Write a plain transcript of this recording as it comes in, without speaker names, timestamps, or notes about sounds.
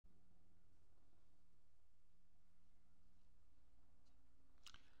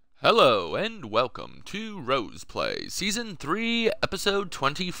Hello and welcome to Rose Play, Season 3, Episode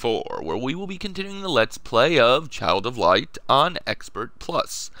 24, where we will be continuing the Let's Play of Child of Light on Expert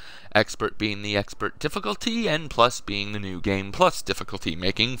Plus. Expert being the expert difficulty, and Plus being the new Game Plus difficulty,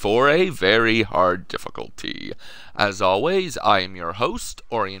 making for a very hard difficulty. As always, I am your host,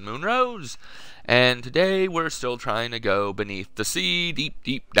 Orion Moonrose, and today we're still trying to go beneath the sea, deep,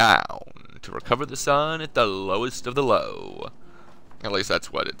 deep down, to recover the sun at the lowest of the low. At least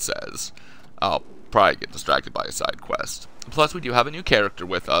that's what it says. I'll probably get distracted by a side quest. Plus, we do have a new character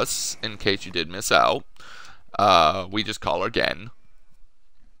with us, in case you did miss out. We just call her Gen.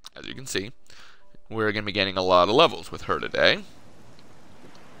 As you can see, we're going to be getting a lot of levels with her today.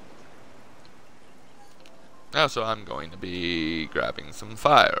 So I'm going to be grabbing some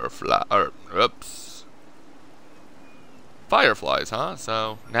fireflies, huh?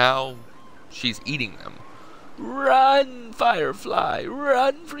 So now she's eating them. Run, Firefly!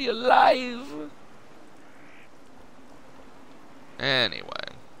 Run for your life! Anyway.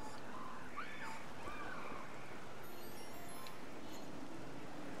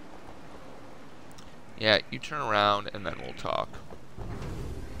 Yeah, you turn around and then we'll talk.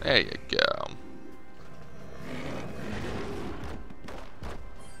 There you go.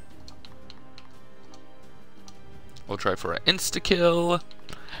 We'll try for an insta-kill.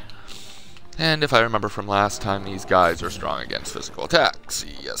 And if I remember from last time, these guys are strong against physical attacks.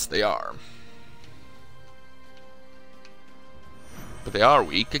 Yes, they are. But they are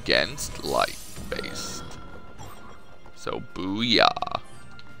weak against light-based. So, booyah.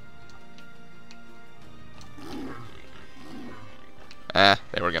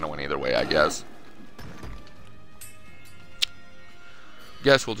 They were gonna win either way, I guess.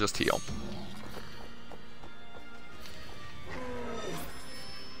 Guess we'll just heal.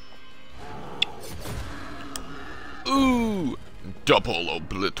 Ooh! Double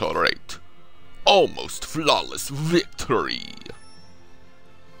obliterate. Almost flawless victory.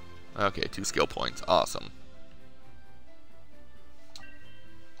 Okay, 2 skill points. Awesome.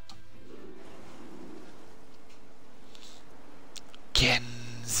 Can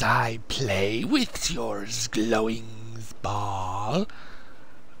I play with your glowing ball?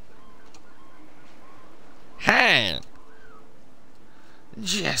 Huh?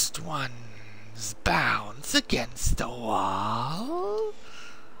 Just one bounce against the wall?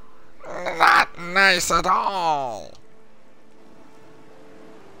 Not nice at all.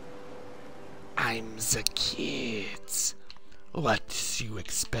 I'm the kids. What do you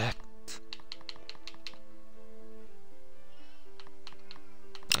expect?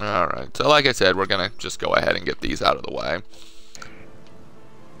 Alright, so like I said, we're gonna just go ahead and get these out of the way.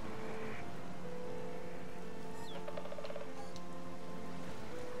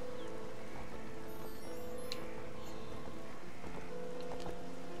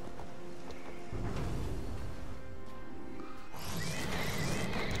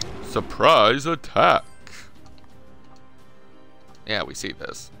 Surprise attack! Yeah, we see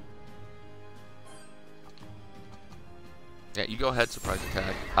this. Yeah, you go ahead, surprise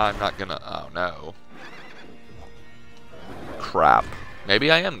attack. I'm not gonna... Oh, no. Crap.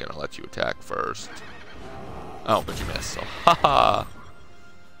 Maybe I am gonna let you attack first. Oh, but you missed, so haha!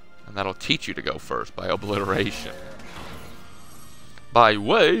 And that'll teach you to go first by obliteration. By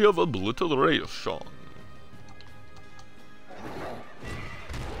way of obliteration.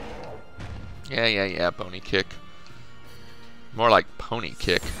 Yeah, pony kick. More like pony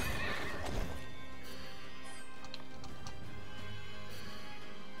kick.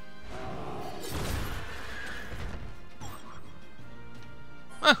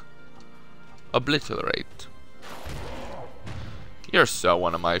 Huh. Obliterate. You're so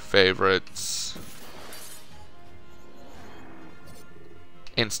one of my favorites.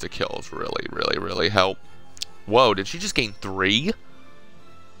 Insta-kills really help. Whoa, did she just gain 3?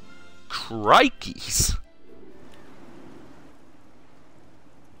 Crikeys.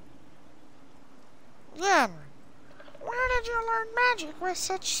 Yen, where did you learn magic with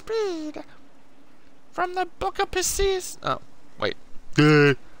such speed? From the Book of Pisces. Oh, wait.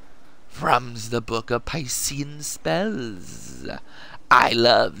 From the Book of Piscean Spells. I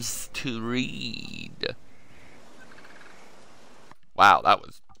loves to read. Wow, that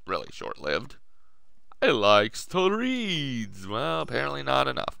was really short-lived. I likes to read. Well, apparently not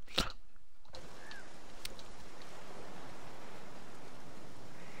enough.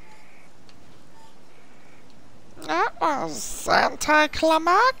 That was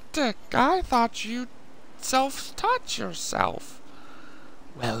anticlimactic. I thought you'd self-taught yourself.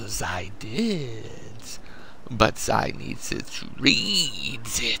 Well, I did. But I needs to read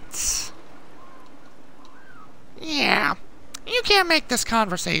it. Yeah, You can't make this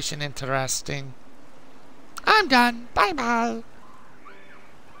conversation interesting. I'm done. Bye-bye.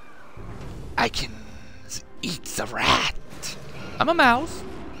 I can eat the rat. I'm a mouse.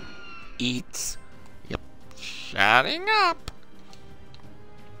 Eats. Yep. Shutting up.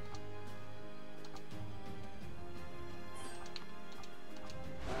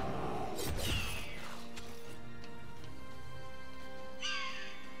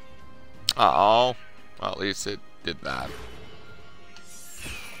 Oh, well, at least it did that.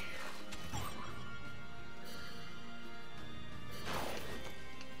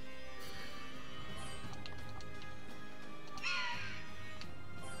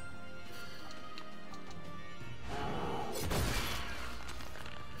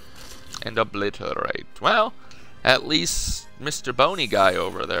 And obliterate. Well, at least Mr. Bony Guy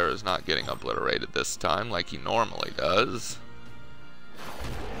over there is not getting obliterated this time like he normally does.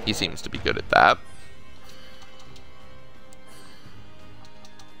 He seems to be good at that.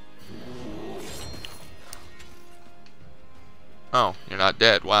 Oh, you're not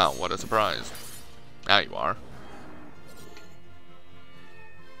dead. Wow, what a surprise. Now you are.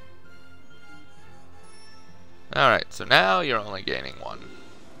 Alright, so now you're only gaining 1.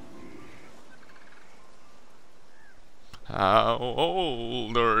 How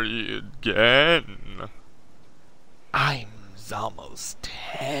old are you again? I'm almost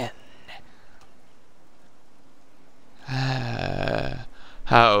 10.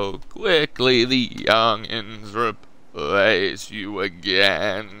 How quickly the youngins replace you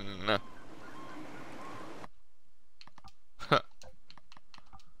again.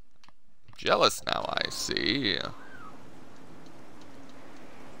 Jealous now, I see.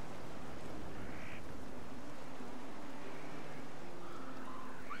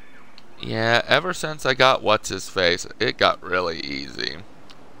 Yeah, ever since I got What's-His-Face, it got really easy.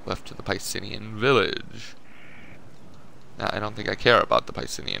 Left to the Piscinian village. Now, I don't think I care about the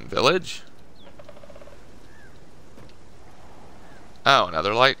Piscinian village. Oh,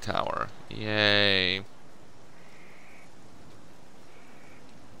 another light tower. Yay.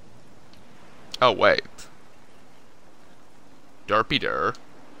 Oh, wait. Derpy-der.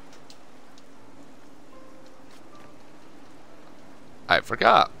 I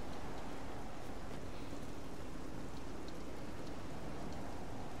forgot.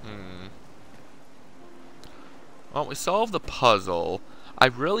 Well, we solved the puzzle. I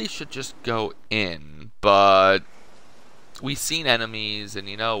really should just go in, but we've seen enemies, and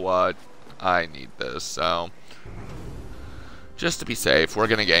you know what? I need this, so just to be safe, we're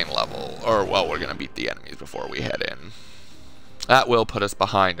going to gain level. Or, well, we're going to beat the enemies before we head in. That will put us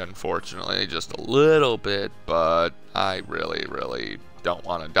behind, unfortunately, just a little bit, but I really, really don't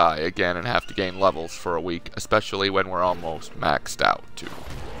want to die again and have to gain levels for a week, especially when we're almost maxed out, too.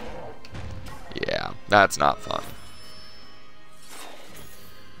 Yeah, that's not fun.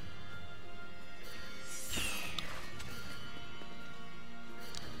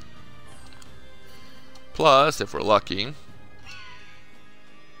 Plus, if we're lucky,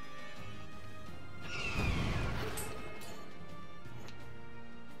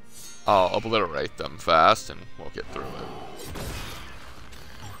 I'll obliterate them fast and we'll get through it.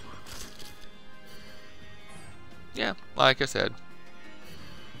 Yeah, like I said.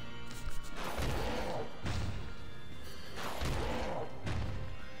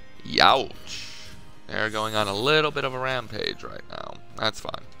 Youch. They're going on a little bit of a rampage right now. That's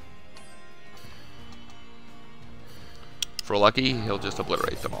fine. If we're lucky, he'll just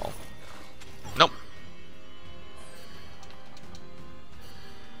obliterate them all. Nope.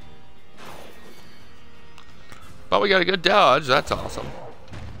 But we got a good dodge. That's awesome.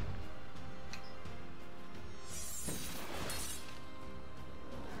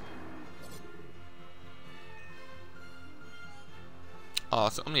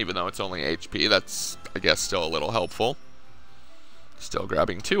 Awesome, even though it's only HP, that's, I guess, still a little helpful. Still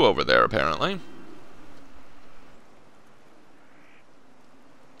grabbing 2 over there, apparently.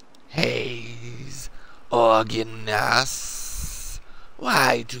 Haze, Organas,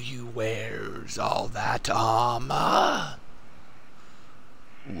 why do you wears all that armor?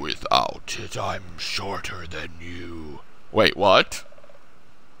 Without it, I'm shorter than you. Wait, what?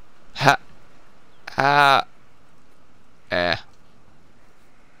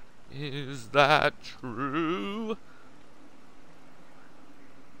 Is that true?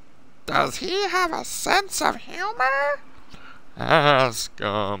 Does he have a sense of humor? Ask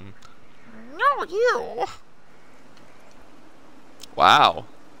him. No, you. Wow.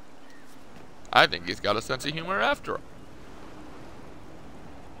 I think he's got a sense of humor after all.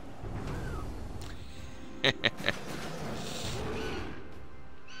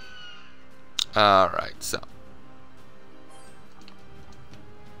 Alright, so.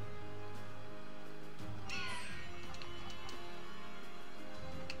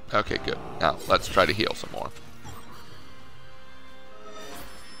 Okay, good. Now, let's try to heal some more.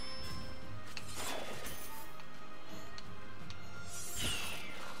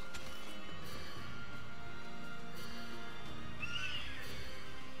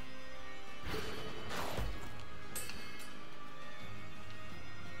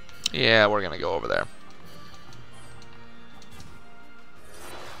 Yeah, we're gonna go over there.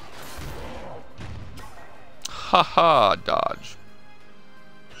 Haha, dodge.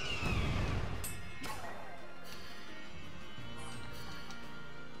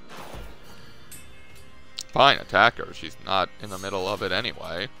 Fine, attack her. She's not in the middle of it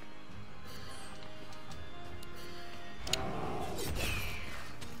anyway.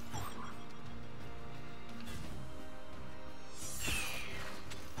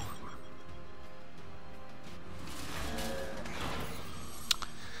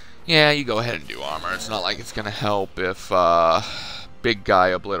 Yeah, you go ahead and do armor. It's not like it's gonna help if big guy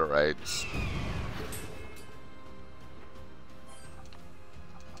obliterates.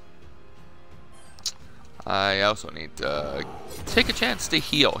 I also need to take a chance to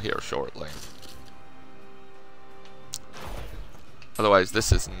heal here shortly. Otherwise,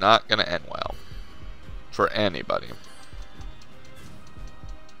 this is not gonna end well for anybody.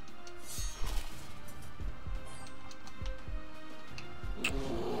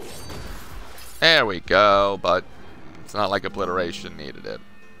 There we go, but it's not like obliteration needed it.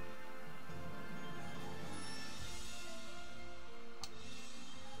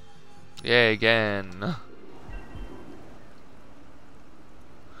 Yay again.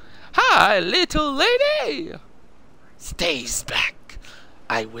 Hi, little lady! Stays back.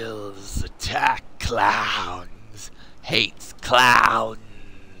 I will attack clowns. Hates clowns.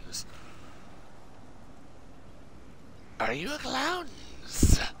 Are you a clown?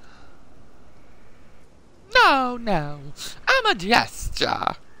 No, no. I'm a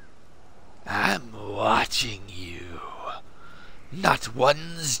jester. I'm watching you. Not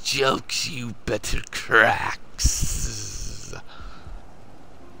one's jokes, you better cracks.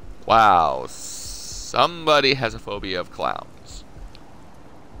 Wow. Somebody has a phobia of clowns.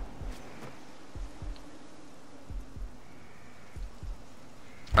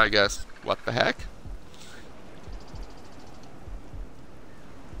 I guess, what the heck?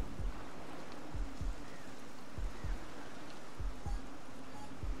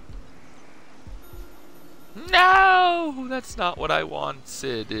 No! That's not what I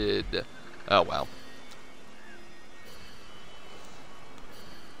wanted. Oh well.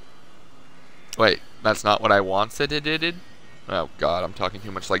 Wait, that's not what I wanted? Oh god, I'm talking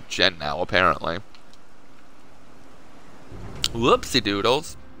too much like Jen now, apparently. Whoopsie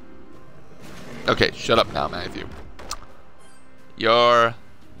doodles. Okay, shut up now, Matthew. You're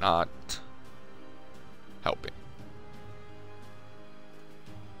not helping.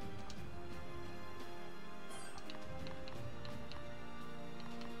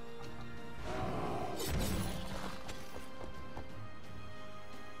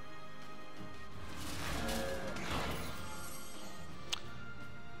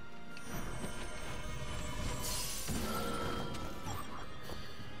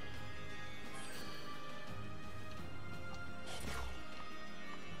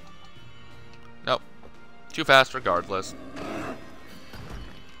 Nope. Too fast regardless.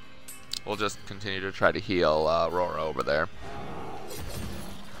 We'll just continue to try to heal Aurora over there.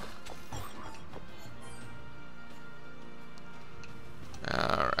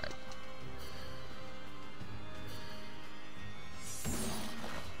 Alright.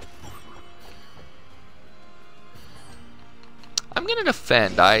 I'm gonna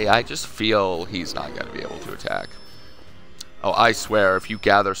defend. I just feel he's not gonna be able to attack. Oh, I swear, if you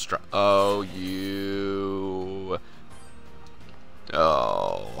gather oh, you...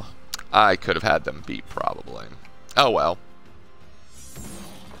 Oh. I could have had them beat, probably. Oh, well.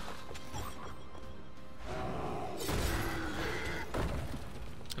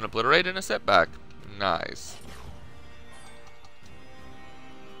 An obliterate and a setback. Nice.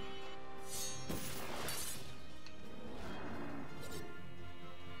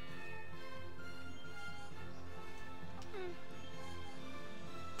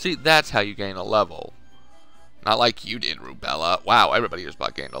 See, that's how you gain a level. Not like you did, Rubella. Wow, everybody just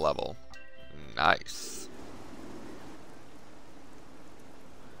about gained a level. Nice.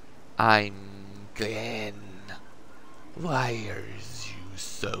 I'm Glenn. Why are you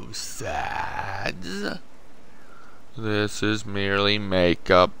so sad? This is merely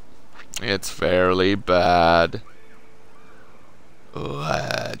makeup. It's fairly bad.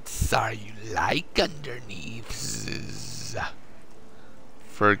 What are you like underneath?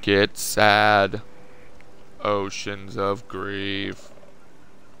 Forget sad. Oceans of grief.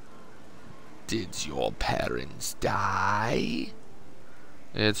 Did your parents die?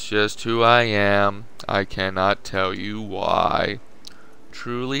 It's just who I am. I cannot tell you why.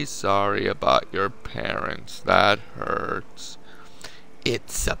 Truly sorry about your parents. That hurts.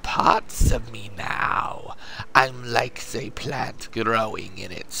 It's a parts of me now. I'm like a plant growing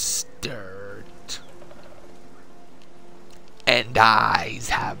in its dirt. And eyes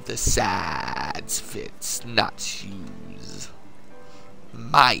have the sad fits, not shoes.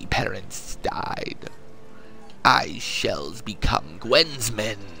 My parents died. I shall become Gwen's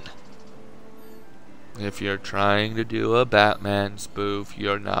men. If you're trying to do a Batman spoof,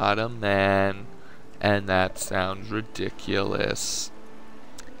 you're not a man. And that sounds ridiculous.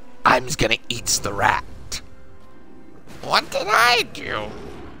 I'm gonna eat the rat. What did I do?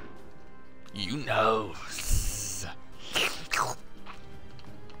 You know.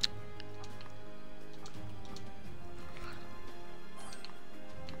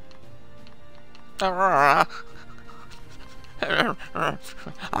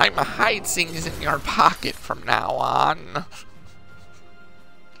 I'm hide things in your pocket from now on.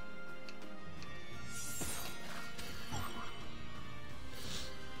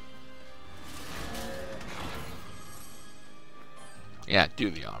 Yeah,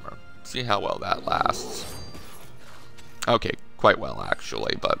 do the armor. See how well that lasts. Okay, quite well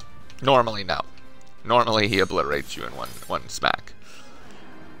actually, but normally no. Normally he obliterates you in one smack.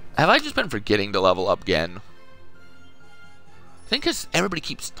 Have I just been forgetting to level up again? I think because everybody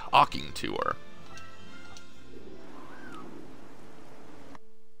keeps talking to her.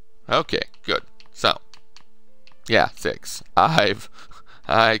 Okay, good. So, yeah, 6. I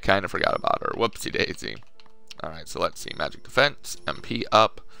kind of forgot about her. Whoopsie daisy. Alright, so let's see. Magic defense, MP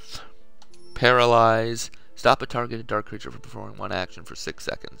up, paralyze, stop a targeted dark creature from performing one action for 6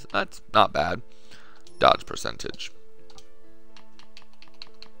 seconds. That's not bad. Dodge percentage.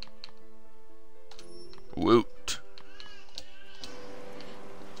 Woot.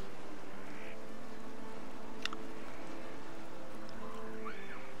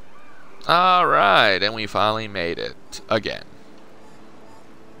 Alright, and we finally made it again.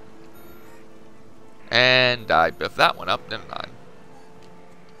 And I biffed that one up, didn't I?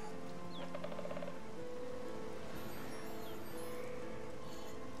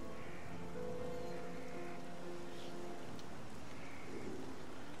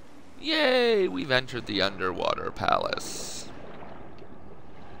 Yay! We've entered the underwater palace.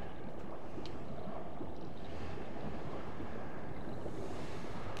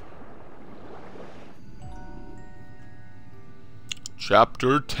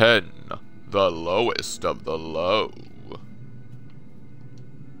 Chapter 10. The lowest of the low.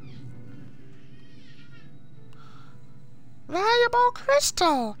 Valuable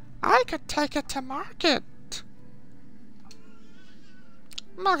crystal. I could take it to market.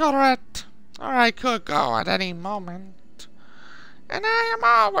 Margaret, or I could go at any moment. And I am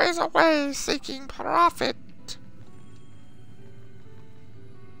always away seeking profit.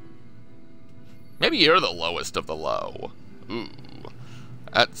 Maybe you're the lowest of the low. Ooh.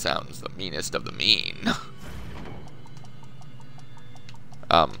 That sounds the meanest of the mean.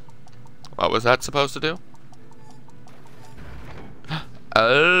 What was that supposed to do?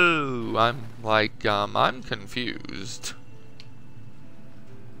 Oh, I'm confused.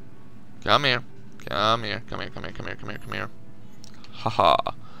 Come here. Come here. Come here. Come here. Come here. Come here. Come here. Haha.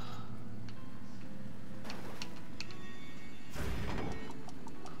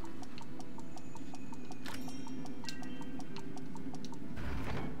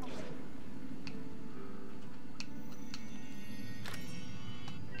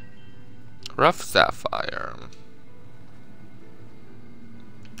 Rough sapphire.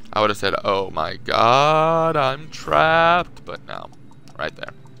 I would have said, oh my god, I'm trapped. But no, right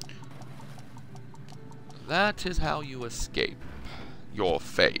there. That is how you escape your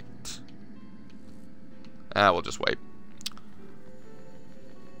fate. We'll just wait.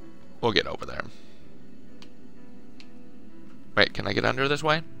 We'll get over there. Wait, can I get under this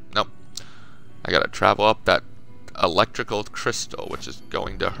way? Nope. I gotta travel up that electrical crystal, which is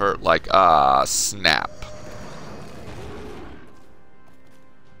going to hurt like, snap.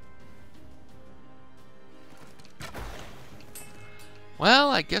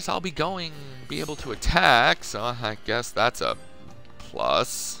 Well, I guess I'll be able to attack, so I guess that's a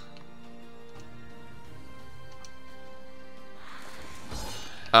plus.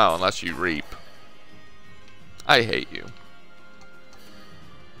 Oh, unless you reap. I hate you.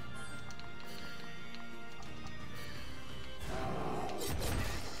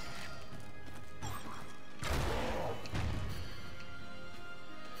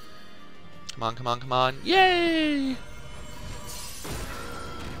 Come on, come on, come on. Yay!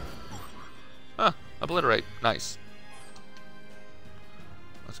 Obliterate. Nice.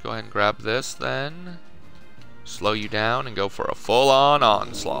 Let's go ahead and grab this then. Slow you down and go for a full-on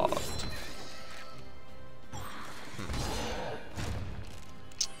onslaught.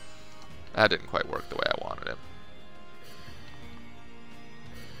 That didn't quite work the way I wanted it.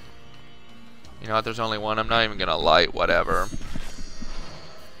 You know what, there's only one. I'm not even gonna light, whatever.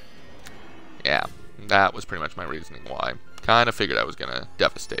 Yeah, that was pretty much my reasoning why. Kinda figured I was gonna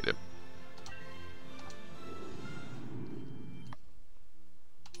devastate it.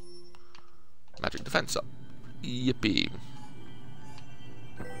 Magic defense up. Yippee.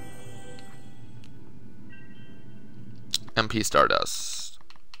 MP Stardust.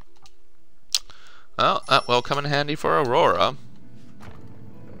 Well, that will come in handy for Aurora.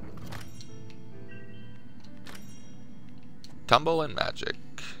 Tumble and magic.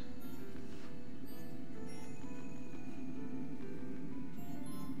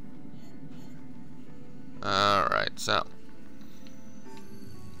 Alright, so.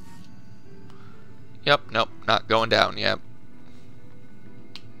 Yep, nope, not going down yet.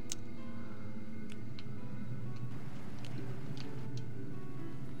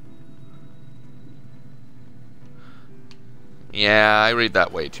 Yeah, I read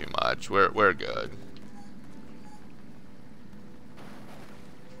that way too much. We're good.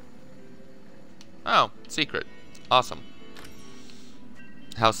 Oh, secret. Awesome.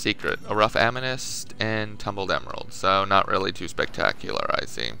 House secret. A rough amethyst and tumbled emerald. So not really too spectacular, I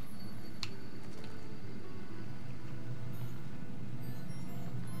see.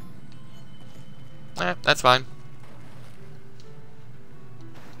 That's fine.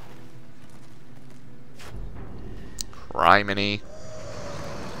 Criminy.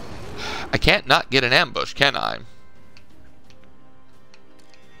 I can't not get an ambush, can I?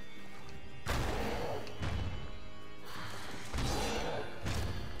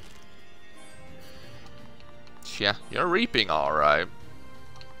 Yeah, you're reaping alright.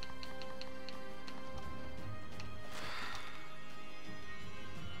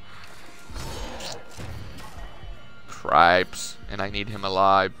 Cripes. And I need him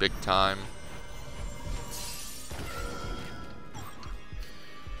alive big time.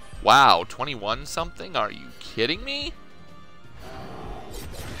 Wow, 21 something? Are you kidding me?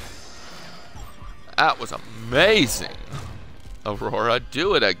 That was amazing. Aurora,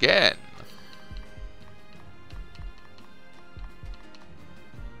 do it again.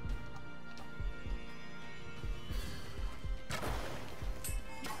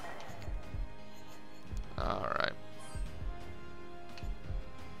 Alright.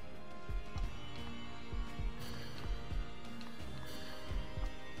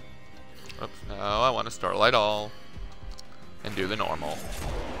 Oops, no, I want to Starlight all. And do the normal.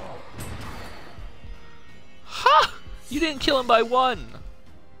 Ha! You didn't kill him by one!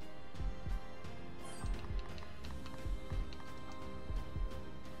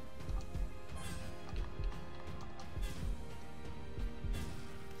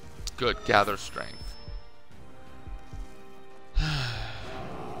 Good, gather strength.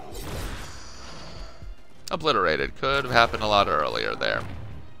 Obliterated. Could have happened a lot earlier there.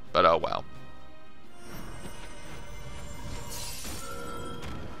 But oh well.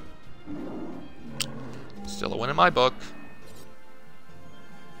 Still a win in my book.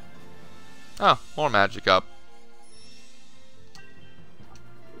 Oh, more magic up.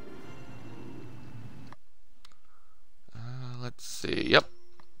 Let's see. Yep.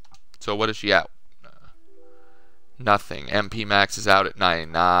 So what is she at? Nothing. MP max is out at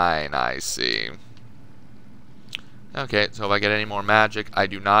 99. I see. Okay, so if I get any more magic, I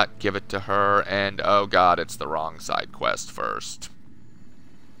do not give it to her, and oh god, it's the wrong side quest first.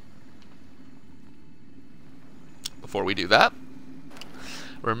 Before we do that,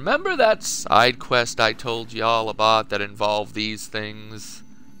 remember that side quest I told y'all about that involved these things?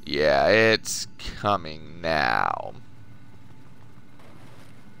 Yeah, it's coming now.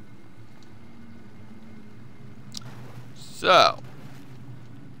 So,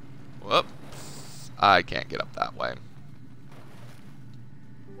 whoops, I can't get up that way.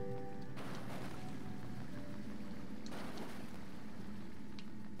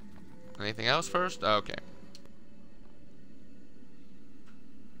 Anything else first? Okay.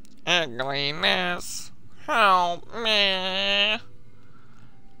 Ugliness, help me.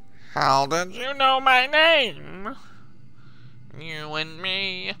 How did you know my name? You and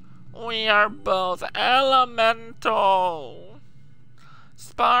me, we are both elemental.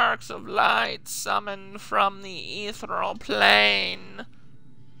 Sparks of light summoned from the ethereal plane.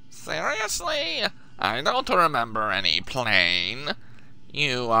 Seriously? I don't remember any plane.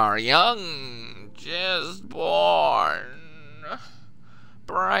 You are young, just born.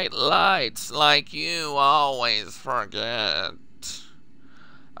 bright lights like you always forget.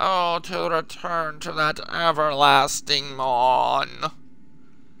 Oh, to return to that everlasting morn.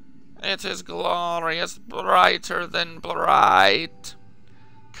 It is glorious, brighter than bright,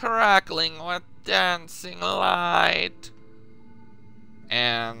 crackling with dancing light.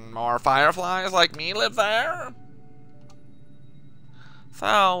 And more fireflies like me live there?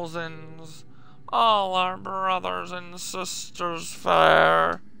 Thousands, all our brothers and sisters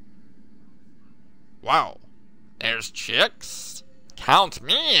fair. Wow, there's chicks? Count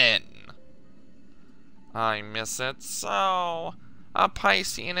me in. I miss it so. A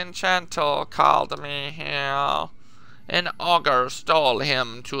Piscean enchanter called me here. An ogre stole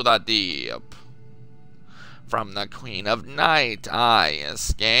him to the deep. From the Queen of Night I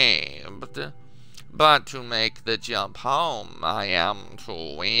escaped. But to make the jump home I am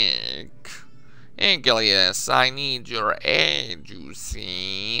too weak. Igilius, I need your aid, you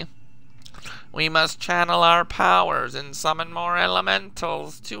see. We must channel our powers and summon more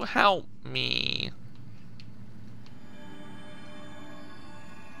elementals to help me.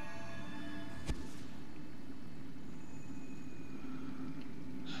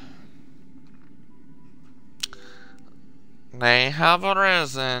 They have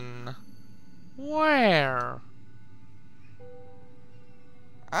arisen. Where?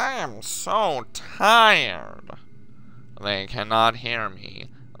 I am so tired. They cannot hear me.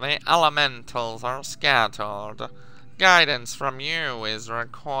 The elementals are scattered. Guidance from you is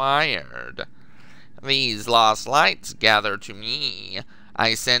required. These lost lights gather to me.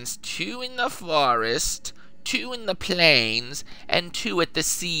 I sense 2 in the forest, 2 in the plains, and 2 at the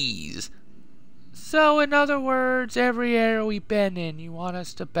seas. So, in other words, every area we've been in, you want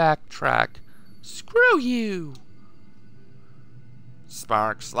us to backtrack. Screw you!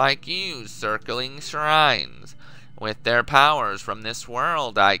 Sparks like you circling shrines. With their powers from this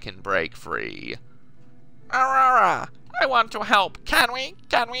world, I can break free. Aurora, I want to help. Can we?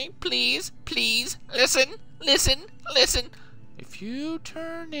 Can we? Please? Please? Listen? Listen? Listen? If you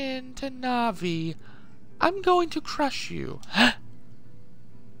turn into Navi, I'm going to crush you.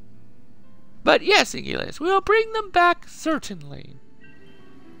 But yes, Igilius, we'll bring them back, certainly.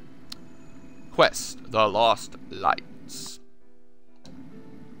 Quest, the Lost Lights.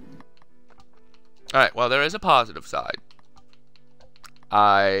 Alright, well, there is a positive side.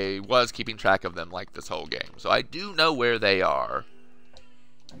 I was keeping track of them like this whole game, so I do know where they are.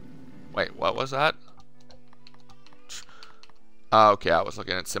 Wait, what was that? Okay, I was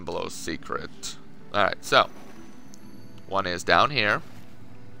looking at Symbolo's secret. Alright, so. One is down here.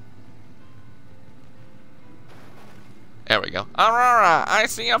 There we go. Aurora, I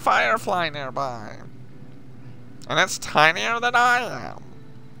see a firefly nearby. And it's tinier than I am.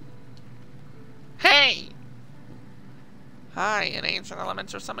 Hey! Hi, an ancient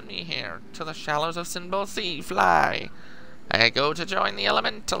elemental summoned me here. To the shallows of Symbol Sea, fly. I go to join the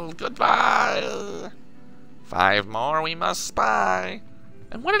elemental. Goodbye. 5 more we must spy.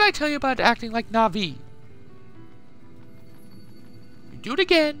 And what did I tell you about acting like Navi? You do it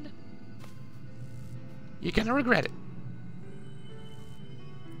again, you're gonna regret it.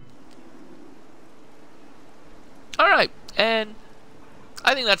 Alright, and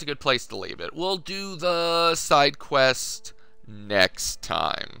I think that's a good place to leave it. We'll do the side quest next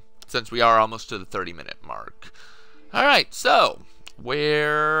time, since we are almost to the 30-minute mark. Alright, so,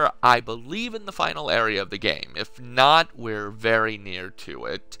 we're, I believe, in the final area of the game. If not, we're very near to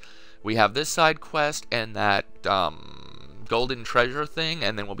it. We have this side quest and that golden treasure thing,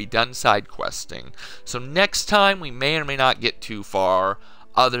 and then we'll be done side questing. So next time, we may or may not get too far,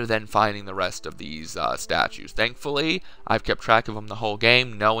 other than finding the rest of these statues. Thankfully, I've kept track of them the whole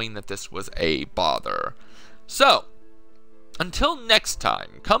game, knowing that this was a bother. So, until next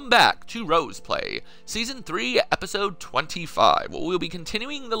time, come back to Roseplay, Season 3, Episode 25, where we'll be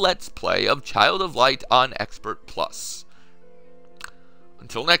continuing the Let's Play of Child of Light on Expert Plus.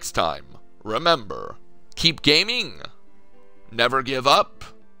 Until next time, remember, keep gaming, never give up,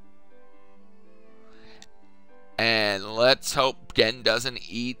 and let's hope Gen doesn't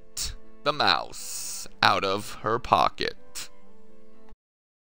eat the mouse out of her pocket.